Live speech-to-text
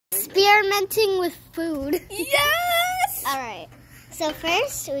experimenting with food. Yes! Alright. So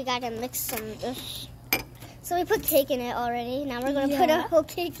first, we gotta mix some of this. So we put cake in it already. Now we're gonna put a whole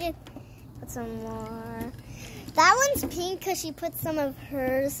cake in. Put some more. That one's pink because she put some of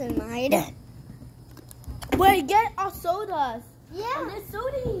hers in mine. Wait, get our sodas. Yeah. And there's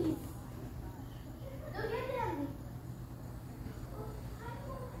sodas. Go get them.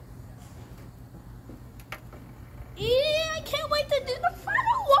 Yeah, I can't wait to do the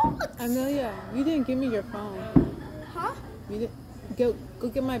final one. Amelia, you didn't give me your phone. Huh? You didn't. Go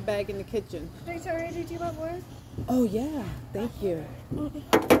get my bag in the kitchen. Thanks, already. Did you have work? Oh yeah, thank you.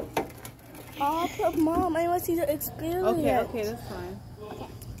 Oh, but Mom, I want to see the experience. Okay, that's fine. Okay.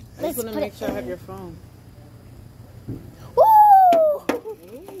 I just want to make sure I have your phone. Woo!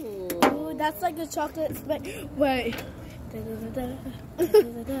 Ooh. Ooh, that's like a chocolate. Wait.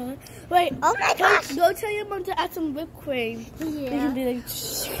 Wait. Oh my gosh! Go tell your mom to add some whipped cream. You Yeah. can be like,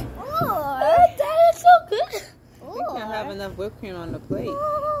 Or, that is so good. I think I have enough whipped cream on the plate.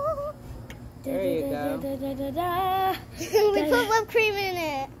 There you go. we put whipped cream in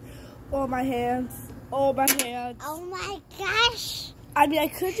it. Oh, my hands. Oh, my hands. Oh my gosh! I mean, I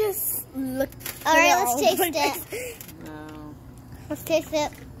could just look. Alright, let's taste it. No. Let's taste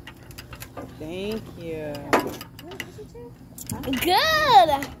it. Thank you. Good.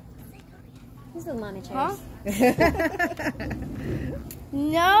 Who's the mommy chairs? Huh?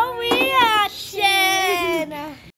 No reaction.